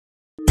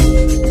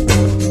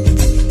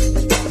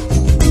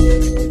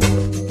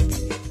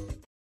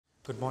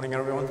Good morning,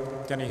 everyone.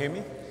 Can you hear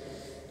me?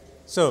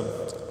 So,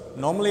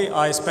 normally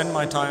I spend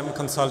my time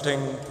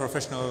consulting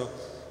professional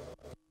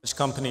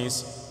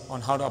companies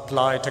on how to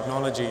apply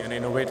technology and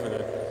innovate with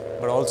it,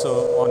 but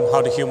also on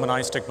how to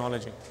humanize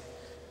technology.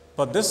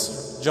 But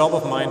this job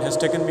of mine has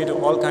taken me to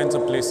all kinds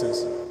of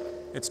places.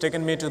 It's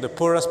taken me to the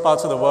poorest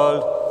parts of the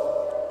world,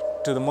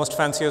 to the most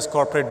fanciest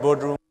corporate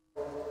boardroom,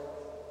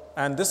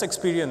 and this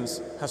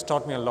experience has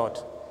taught me a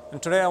lot.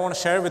 And today I want to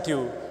share with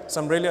you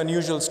some really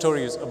unusual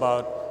stories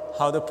about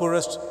how the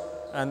poorest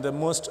and the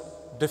most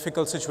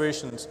difficult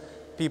situations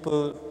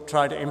people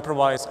try to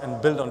improvise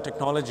and build on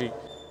technology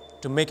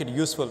to make it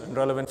useful and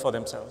relevant for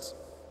themselves.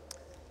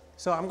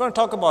 So I'm going to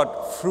talk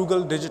about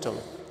frugal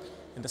digital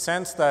in the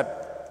sense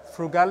that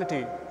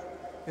frugality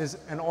is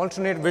an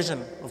alternate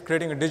vision of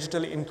creating a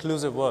digitally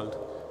inclusive world.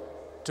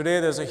 Today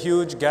there's a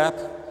huge gap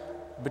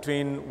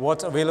between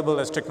what's available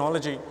as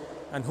technology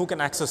and who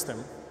can access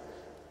them.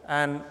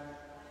 And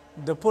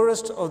the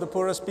poorest of the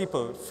poorest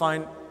people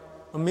find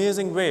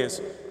amazing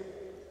ways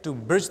to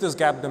bridge this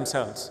gap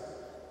themselves.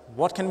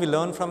 What can we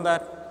learn from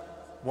that?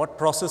 What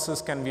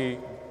processes can we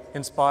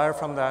inspire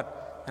from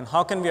that? And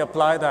how can we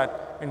apply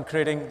that in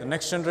creating the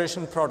next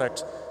generation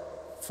product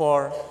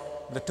for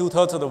the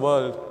 2/3 of the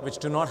world which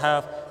do not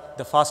have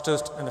the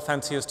fastest and the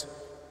fanciest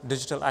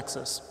digital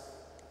access?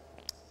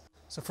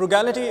 So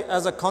frugality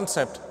as a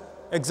concept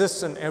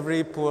exists in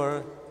every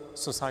poor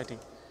society.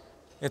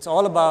 It's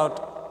all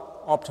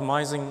about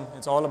optimizing,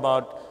 it's all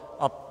about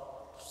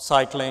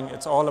upcycling,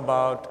 it's all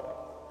about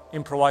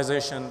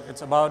improvisation,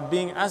 it's about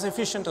being as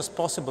efficient as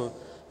possible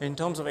in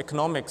terms of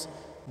economics,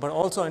 but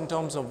also in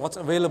terms of what's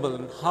available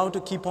and how to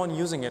keep on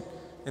using it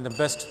in the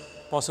best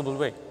possible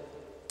way.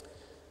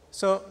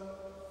 So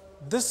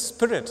this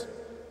spirit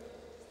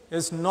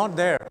is not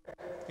there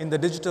in the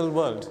digital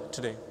world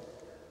today,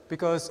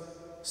 because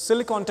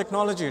silicon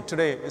technology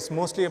today is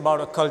mostly about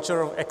a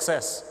culture of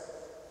excess.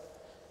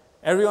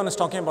 Everyone is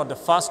talking about the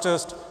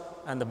fastest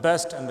and the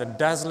best and the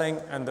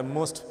dazzling and the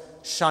most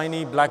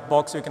shiny black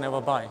box you can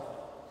ever buy.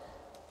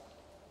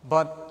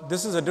 But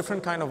this is a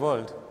different kind of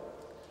world.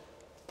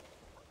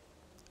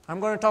 I'm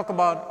going to talk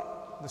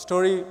about the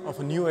story of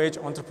a new age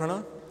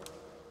entrepreneur.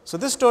 So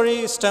this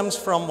story stems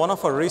from one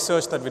of our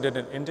research that we did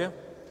in India.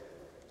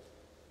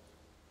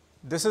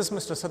 This is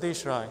Mr.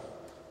 Satish Rai.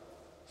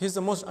 He's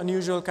the most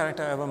unusual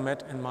character I ever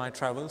met in my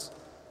travels.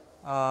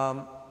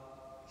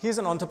 He's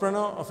an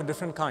entrepreneur of a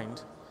different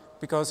kind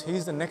because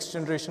he's the next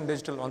generation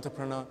digital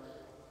entrepreneur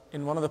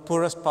in one of the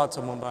poorest parts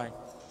of Mumbai.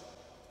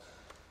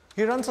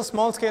 He runs a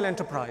small scale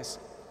enterprise.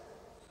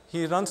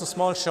 He runs a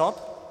small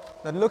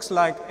shop that looks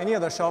like any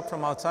other shop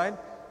from outside,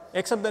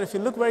 except that if you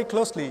look very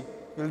closely,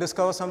 you'll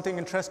discover something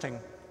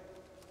interesting.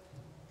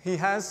 He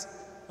has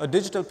a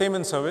digital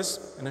payment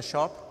service in his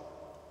shop.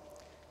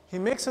 He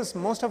makes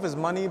most of his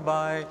money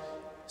by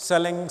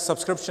selling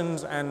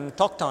subscriptions and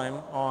talk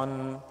time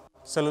on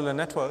cellular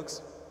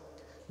networks.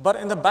 But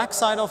in the back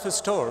side of his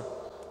store,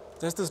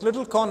 there's this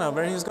little corner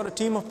where he's got a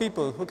team of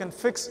people who can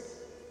fix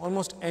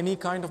almost any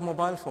kind of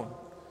mobile phone.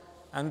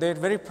 And they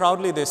very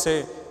proudly, they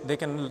say they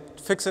can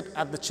fix it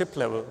at the chip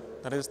level.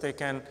 That is, they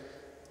can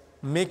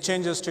make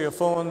changes to your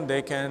phone,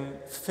 they can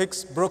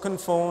fix broken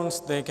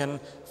phones, they can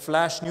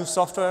flash new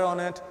software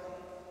on it.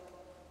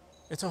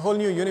 It's a whole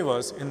new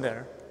universe in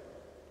there.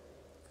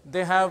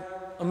 They have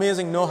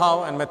amazing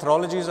know-how and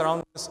methodologies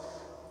around this.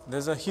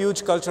 There's a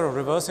huge culture of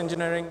reverse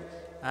engineering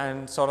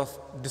and sort of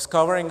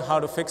discovering how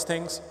to fix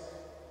things.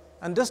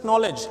 And this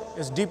knowledge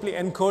is deeply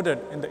encoded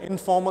in the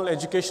informal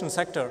education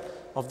sector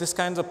of these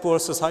kinds of poor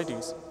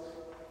societies.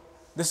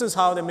 This is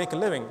how they make a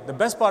living. The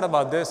best part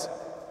about this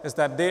is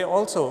that they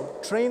also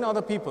train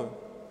other people.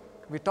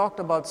 We talked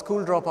about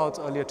school dropouts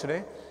earlier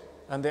today,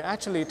 and they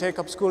actually take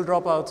up school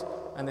dropouts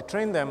and they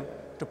train them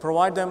to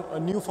provide them a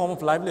new form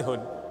of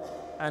livelihood.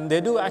 And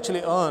they do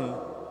actually earn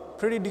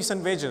pretty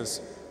decent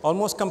wages,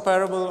 almost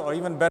comparable or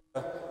even better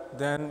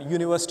than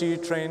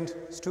university-trained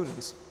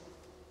students.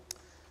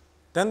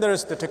 Then there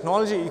is the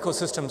technology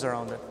ecosystems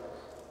around it.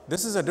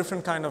 This is a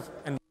different kind of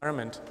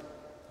environment.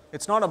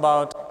 It's not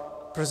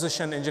about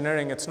precision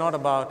engineering. It's not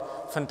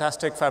about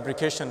fantastic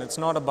fabrication. It's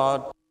not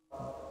about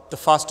the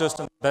fastest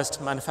and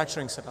best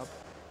manufacturing setup.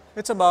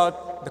 It's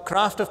about the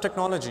craft of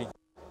technology,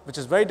 which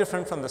is very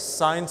different from the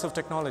science of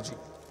technology.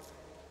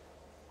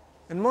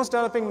 In most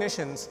developing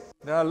nations,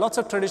 there are lots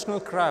of traditional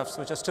crafts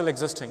which are still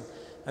existing.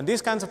 And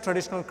these kinds of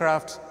traditional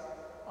crafts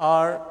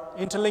are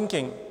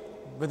interlinking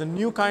with a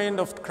new kind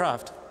of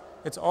craft.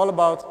 It's all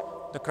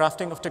about the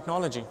crafting of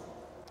technology.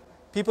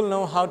 People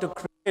know how to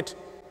create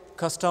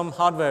custom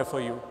hardware for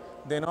you.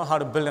 They know how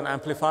to build an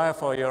amplifier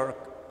for your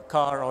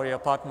car or your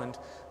apartment.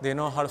 They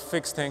know how to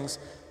fix things.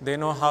 They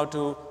know how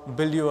to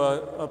build you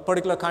a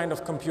particular kind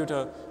of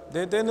computer.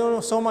 They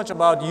know so much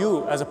about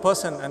you as a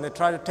person, and they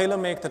try to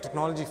tailor-make the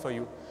technology for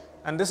you.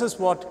 And this is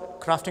what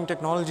crafting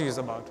technology is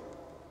about.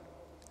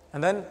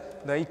 And then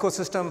the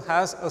ecosystem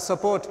has a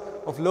support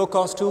of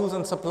low-cost tools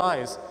and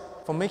supplies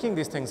for making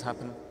these things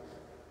happen.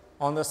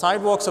 On the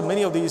sidewalks of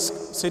many of these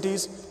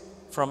cities,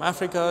 From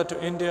Africa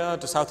to India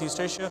to Southeast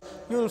Asia,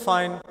 you will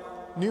find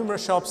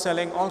numerous shops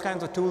selling all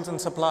kinds of tools and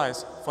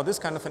supplies for this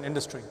kind of an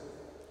industry.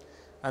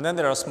 And then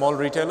there are small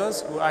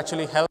retailers who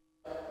actually help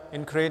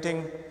in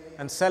creating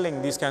and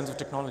selling these kinds of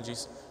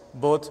technologies,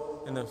 both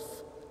in the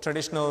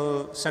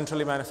traditional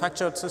centrally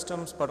manufactured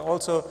systems, but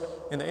also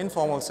in the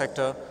informal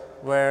sector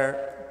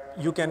where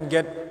you can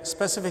get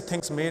specific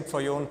things made for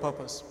your own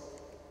purpose.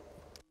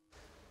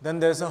 Then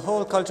there's a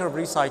whole culture of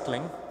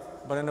recycling,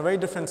 but in a very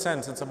different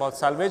sense. It's about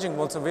salvaging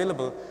what's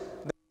available.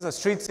 There's a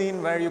street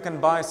scene where you can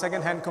buy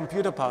second-hand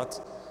computer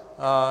parts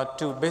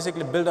to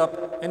basically build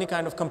up any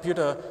kind of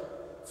computer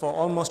for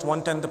almost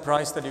 1/10 the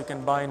price that you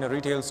can buy in a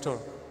retail store.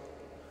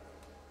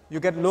 You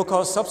get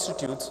low-cost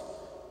substitutes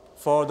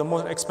for the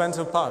most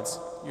expensive parts.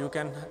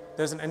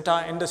 There's an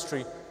entire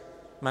industry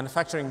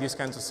manufacturing these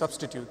kinds of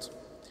substitutes.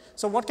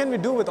 So what can we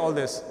do with all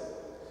this?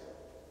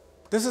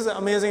 This is an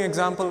amazing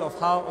example of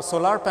how a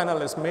solar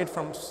panel is made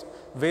from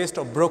waste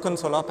of broken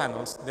solar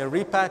panels. They're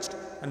repatched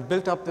and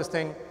built up this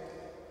thing,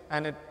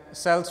 and it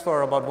sells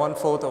for about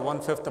 1/4 or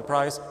 1/5 the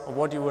price of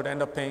what you would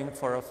end up paying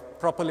for a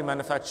properly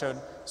manufactured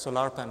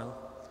solar panel.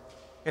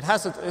 It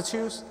has its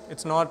issues.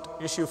 It's not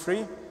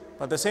issue-free,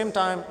 but at the same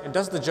time, it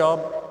does the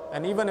job,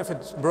 and even if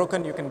it's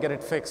broken, you can get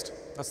it fixed.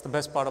 That's the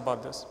best part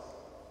about this.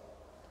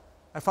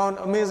 I found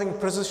amazing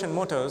precision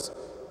motors,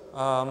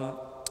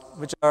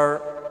 which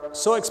are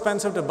so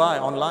expensive to buy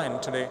online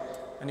today,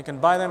 and you can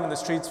buy them in the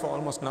streets for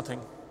almost nothing.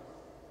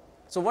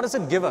 So what does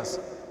it give us?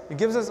 It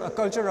gives us a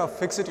culture of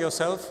fix it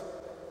yourself,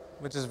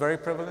 which is very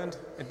prevalent.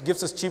 It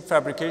gives us cheap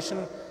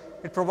fabrication.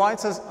 It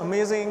provides us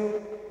amazing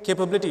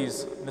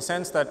capabilities in the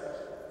sense that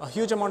a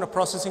huge amount of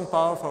processing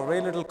power for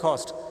very little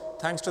cost,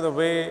 thanks to the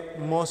way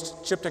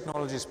most chip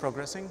technology is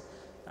progressing.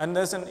 And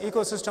there's an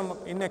ecosystem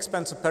of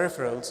inexpensive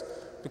peripherals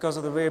because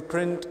of the way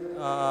print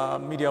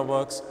media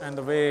works and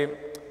the way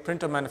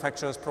printer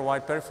manufacturers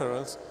provide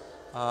peripherals.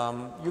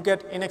 You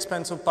get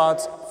inexpensive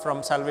parts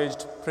from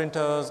salvaged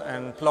printers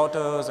and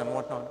plotters and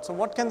whatnot. So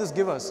what can this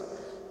give us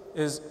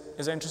is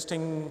an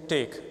interesting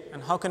take,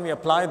 and how can we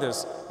apply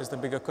this is the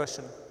bigger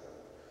question.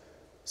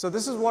 So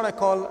this is what I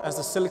call as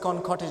the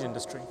silicon cottage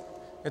industry.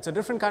 It's a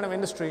different kind of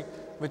industry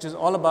which is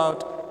all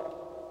about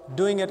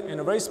doing it in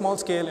a very small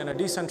scale in a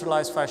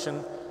decentralized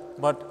fashion,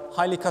 but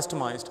highly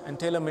customized and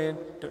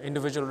tailor-made to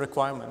individual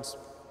requirements.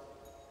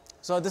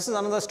 So this is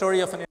another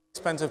story of an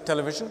inexpensive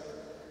television.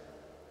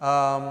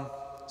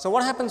 So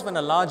what happens when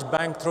a large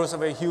bank throws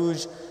away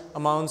huge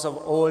amounts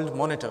of old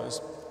monitors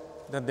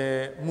that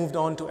they moved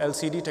on to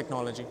LCD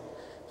technology?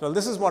 So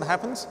this is what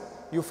happens.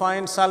 You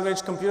find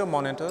salvaged computer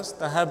monitors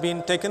that have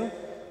been taken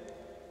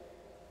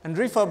and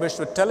refurbished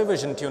with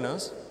television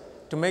tuners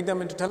to make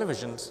them into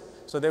televisions.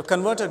 So they've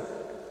converted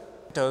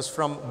monitors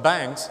from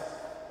banks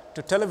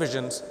to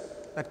televisions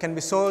that can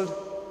be sold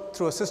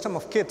through a system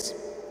of kits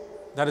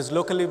that is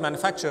locally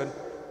manufactured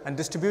and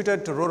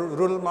distributed to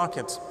rural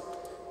markets.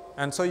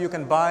 And so you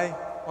can buy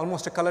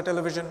almost a color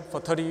television for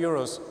 30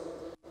 euros,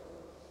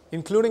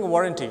 including a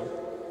warranty,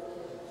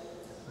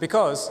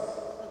 because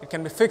it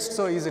can be fixed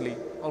so easily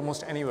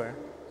almost anywhere.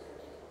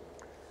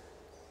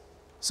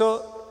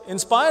 So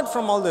inspired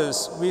from all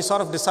this, we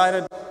sort of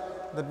decided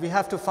that we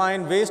have to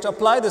find ways to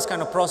apply this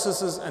kind of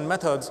processes and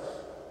methods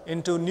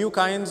into new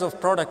kinds of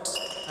products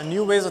and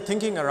new ways of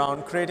thinking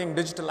around creating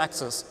digital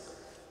access.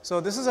 So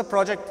this is a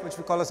project which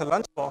we call as a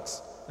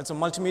lunchbox. It's a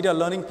multimedia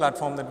learning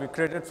platform that we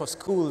created for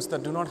schools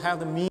that do not have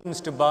the means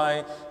to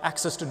buy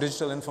access to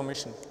digital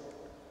information.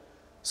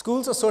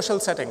 Schools are social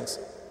settings.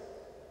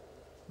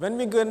 When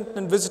we went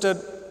and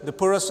visited the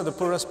poorest of the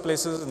poorest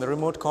places in the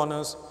remote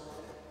corners,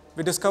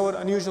 we discovered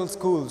unusual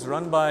schools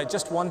run by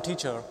just one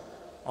teacher,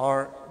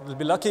 or they'll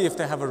be lucky if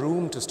they have a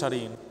room to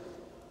study in.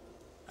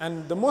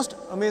 And the most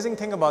amazing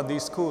thing about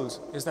these schools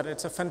is that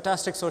it's a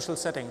fantastic social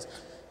settings.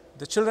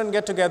 The children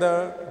get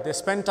together, they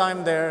spend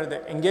time there, they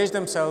engage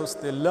themselves,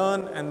 they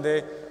learn, and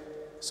they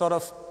sort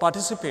of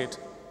participate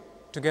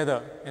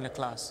together in a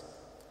class.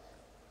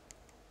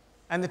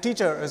 And the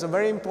teacher has a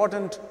very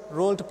important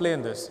role to play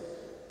in this.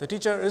 The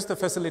teacher is the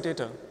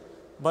facilitator.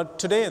 But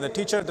today, the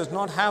teacher does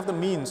not have the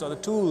means or the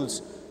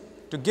tools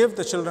to give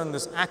the children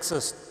this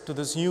access to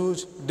this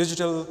huge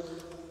digital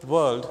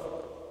world.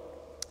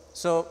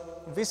 So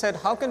we said,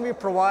 how can we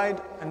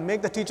provide and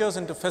make the teachers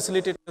into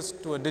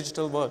facilitators to a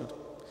digital world?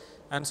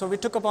 And so we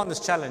took upon this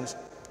challenge,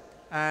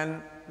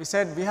 and we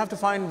said we have to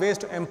find ways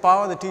to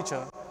empower the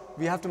teacher.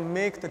 We have to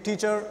make the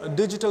teacher a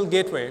digital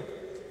gateway,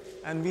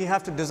 and we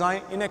have to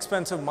design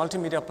inexpensive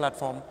multimedia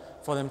platform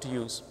for them to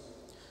use.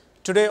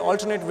 Today,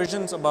 alternate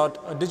visions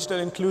about a digital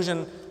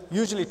inclusion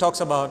usually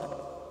talks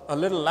about a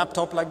little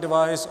laptop-like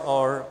device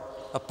or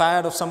a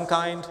pad of some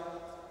kind.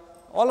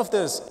 All of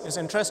this is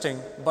interesting,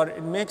 but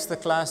it makes the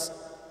class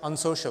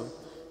unsocial.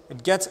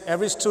 It gets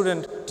every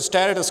student to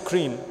stare at a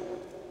screen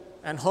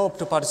and hope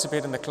to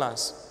participate in the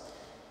class.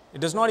 It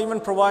does not even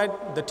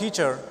provide the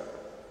teacher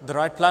the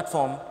right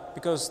platform,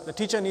 because the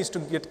teacher needs to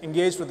get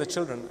engaged with the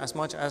children as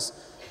much as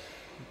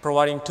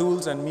providing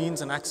tools and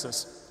means and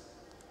access.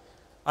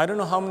 I don't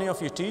know how many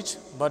of you teach,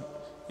 but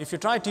if you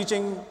try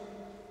teaching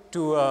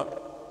to a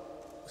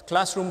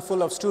classroom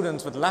full of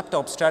students with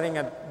laptops staring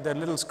at their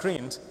little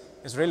screens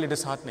is really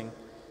disheartening.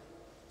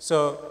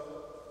 So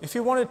if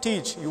you want to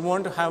teach, you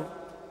want to have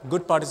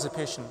good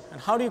participation.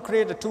 And how do you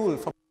create a tool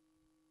for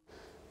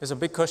is a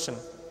big question.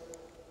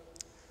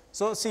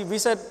 So see, we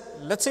said,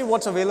 let's see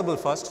what's available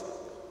first.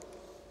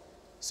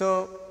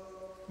 So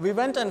we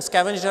went and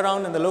scavenged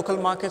around in the local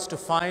markets to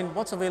find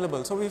what's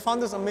available. So we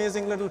found this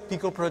amazing little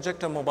Pico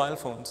projector mobile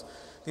phones.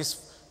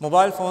 These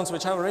mobile phones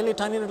which have a really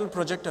tiny little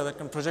projector that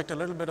can project a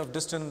little bit of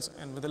distance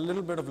and with a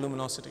little bit of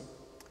luminosity.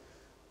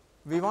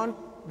 We went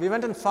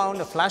and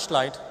found a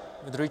flashlight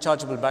with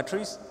rechargeable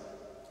batteries.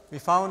 We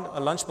found a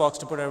lunchbox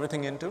to put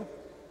everything into.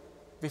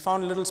 We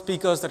found little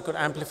speakers that could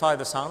amplify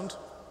the sound.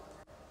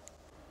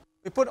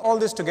 We put all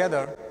this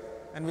together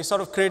and we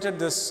sort of created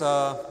this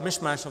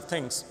mishmash of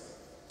things.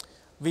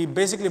 We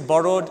basically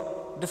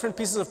borrowed different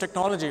pieces of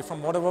technology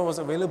from whatever was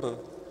available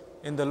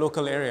in the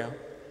local area.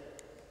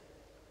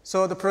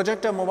 So the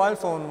projector mobile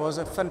phone was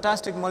a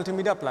fantastic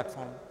multimedia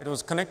platform. It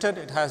was connected,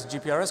 it has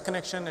GPRS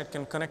connection, it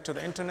can connect to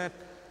the internet.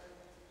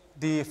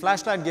 The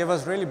flashlight gave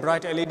us really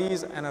bright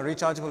LEDs and a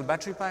rechargeable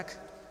battery pack.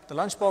 The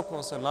lunchbox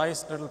was a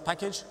nice little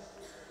package.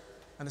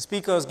 And the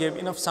speakers gave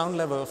enough sound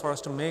level for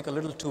us to make a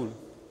little tool.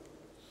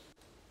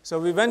 So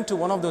we went to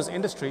one of those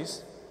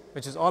industries,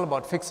 which is all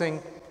about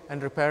fixing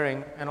and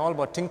repairing and all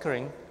about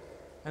tinkering.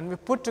 And we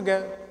put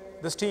together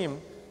this team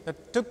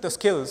that took the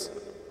skills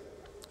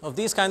of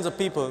these kinds of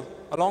people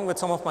along with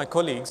some of my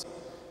colleagues.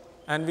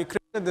 And we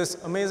created this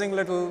amazing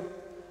little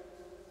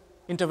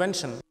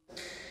intervention.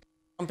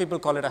 Some people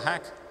call it a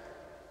hack,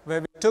 where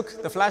we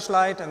took the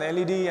flashlight and the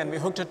LED and we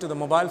hooked it to the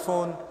mobile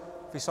phone.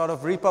 We sort of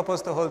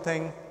repurposed the whole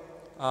thing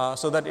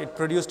so that it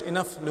produced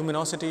enough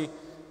luminosity.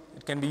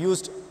 It can be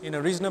used in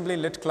a reasonably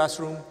lit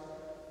classroom.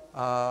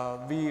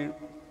 We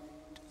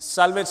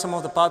salvaged some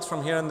of the parts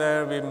from here and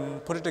there. We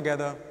put it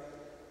together.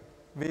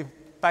 We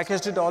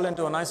packaged it all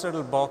into a nice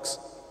little box.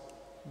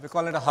 We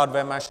call it a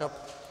hardware mashup.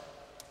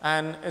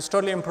 And it's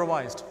totally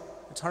improvised.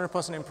 It's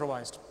 100%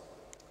 improvised.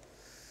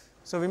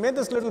 So we made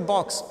this little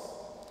box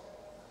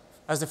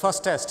as the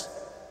first test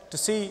to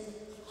see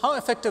how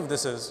effective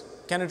this is.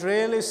 Can it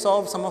really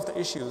solve some of the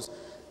issues?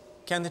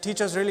 Can the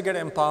teachers really get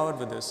empowered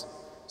with this?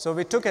 So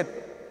we took it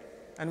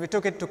and we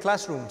took it to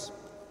classrooms.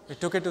 We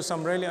took it to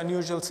some really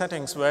unusual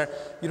settings where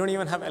you don't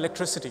even have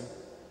electricity.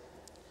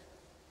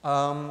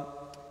 And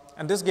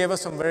this gave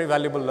us some very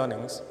valuable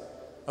learnings.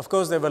 Of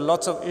course, there were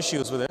lots of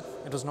issues with it.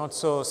 It was not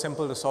so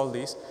simple to solve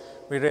these.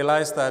 We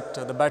realized that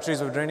the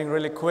batteries were draining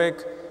really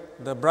quick.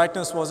 The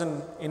brightness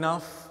wasn't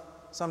enough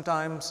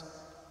sometimes.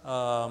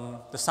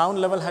 The sound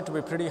level had to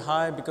be pretty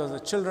high because the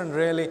children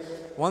really,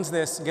 once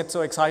they get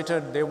so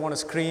excited, they want to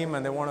scream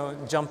and they want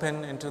to jump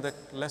into the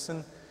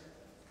lesson.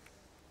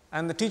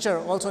 And the teacher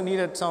also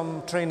needed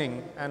some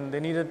training and they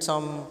needed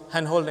some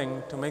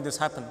hand-holding to make this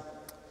happen.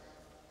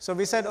 So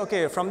we said,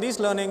 okay, from these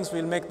learnings,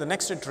 we'll make the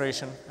next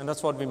iteration, and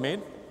that's what we made.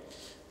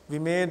 We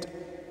made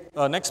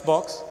a next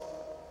box,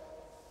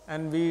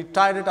 and we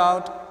tried it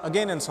out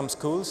again in some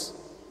schools.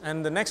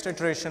 And the next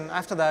iteration,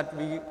 after that,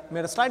 we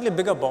made a slightly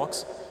bigger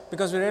box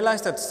because we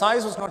realized that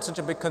size was not such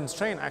a big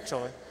constraint,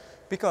 actually,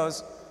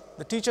 because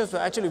the teachers were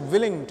actually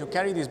willing to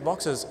carry these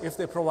boxes if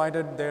they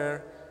provided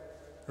their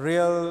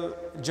real,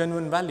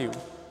 genuine value.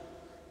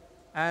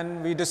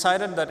 And we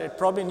decided that it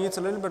probably needs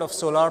a little bit of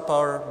solar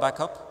power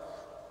backup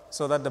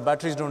so that the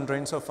batteries don't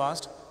drain so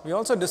fast. We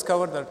also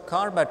discovered that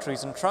car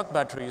batteries and truck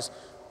batteries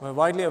were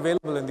widely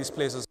available in these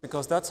places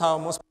because that's how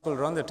most people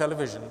run their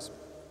televisions.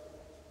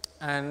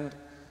 And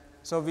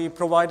so we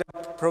provided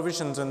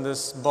provisions in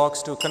this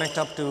box to connect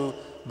up to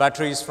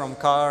batteries from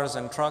cars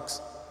and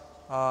trucks.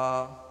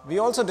 We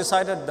also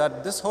decided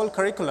that this whole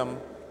curriculum,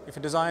 if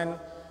you design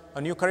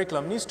a new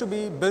curriculum, needs to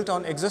be built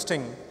on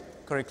existing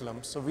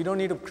curriculums. So we don't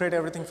need to create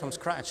everything from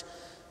scratch.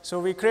 So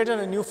we created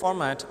a new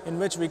format in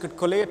which we could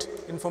collate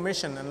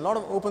information and a lot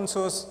of open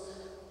source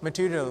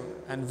material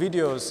and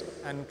videos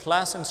and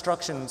class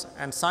instructions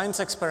and science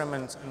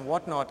experiments and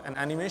whatnot and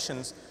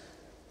animations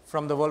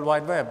from the World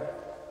Wide Web.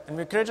 And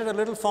we created a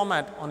little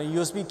format on a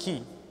USB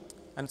key.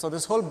 And so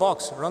this whole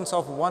box runs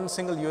off one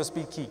single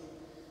USB key.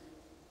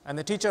 And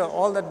the teacher,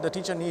 all that the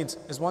teacher needs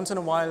is once in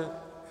a while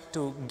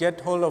to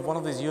get hold of one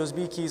of these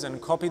USB keys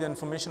and copy the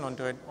information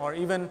onto it. Or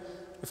even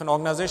if an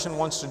organization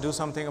wants to do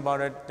something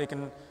about it, they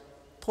can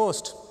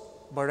post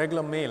by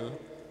regular mail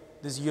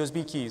these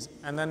USB keys.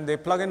 And then they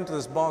plug into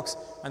this box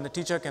and the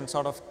teacher can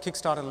sort of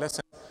kickstart a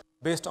lesson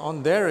based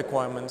on their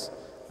requirements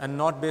and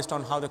not based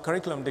on how the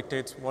curriculum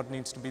dictates what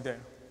needs to be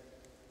there.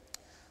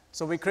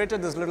 So we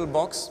created this little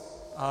box.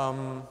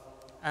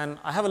 And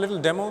I have a little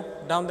demo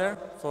down there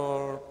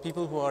for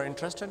people who are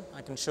interested.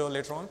 I can show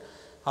later on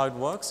how it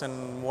works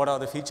and what are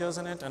the features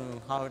in it and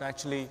how it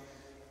actually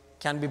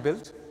can be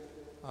built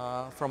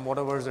from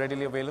whatever is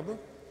readily available.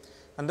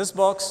 And this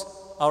box,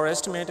 our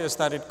estimate is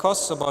that it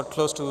costs about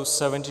close to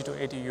 70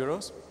 to 80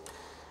 euros.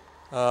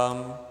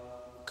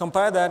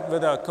 Compare that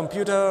with a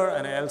computer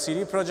and an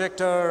LCD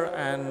projector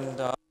and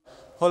a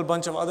whole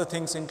bunch of other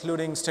things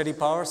including steady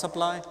power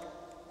supply.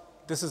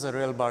 This is a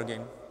real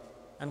bargain.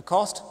 And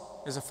cost,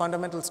 is a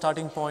fundamental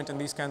starting point in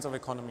these kinds of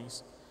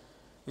economies.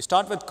 You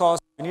start with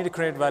cost, you need to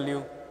create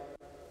value,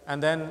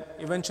 and then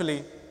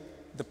eventually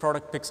the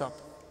product picks up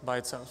by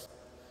itself.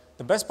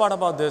 The best part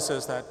about this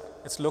is that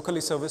it's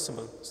locally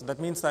serviceable. So that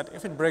means that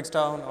if it breaks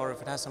down or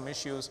if it has some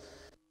issues,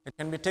 it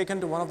can be taken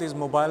to one of these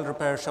mobile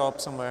repair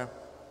shops somewhere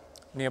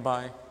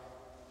nearby,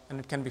 and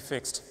it can be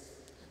fixed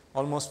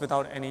almost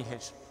without any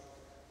hitch.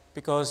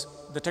 Because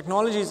the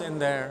technologies in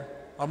there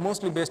are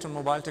mostly based on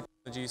mobile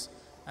technologies,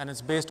 and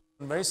it's based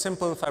on very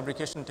simple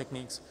fabrication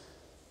techniques.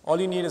 All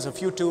you need is a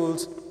few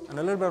tools and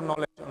a little bit of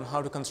knowledge on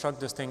how to construct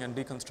this thing and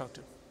deconstruct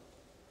it.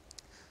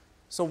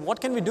 So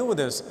what can we do with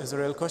this is the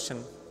real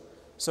question.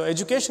 So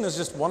education is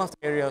just one of the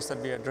areas that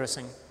we are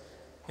addressing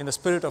in the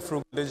spirit of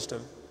Frugal Digital.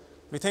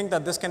 We think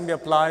that this can be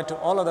applied to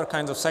all other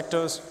kinds of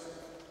sectors.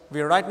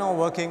 We are right now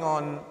working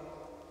on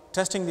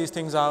testing these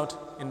things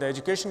out in the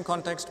education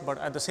context, but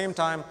at the same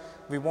time,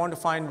 we want to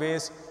find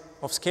ways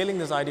of scaling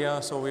this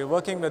idea. So we are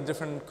working with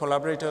different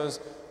collaborators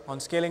on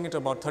scaling it to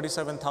about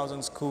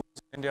 37,000 schools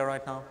in India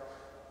right now.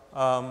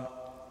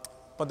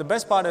 But the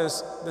best part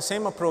is the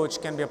same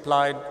approach can be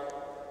applied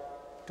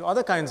to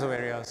other kinds of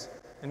areas,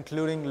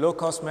 including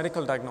low-cost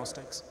medical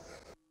diagnostics.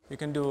 You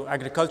can do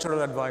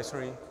agricultural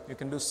advisory. You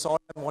can do soil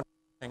and water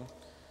testing.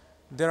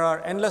 There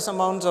are endless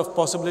amounts of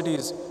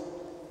possibilities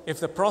if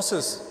the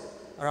process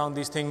around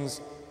these things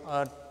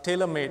are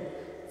tailor-made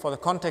for the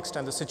context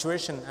and the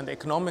situation and the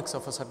economics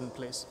of a certain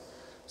place.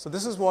 So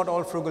this is what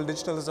all Frugal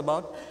Digital is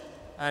about.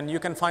 And you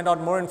can find out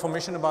more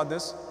information about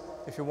this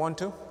if you want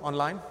to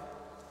online.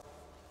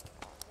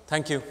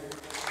 Thank you.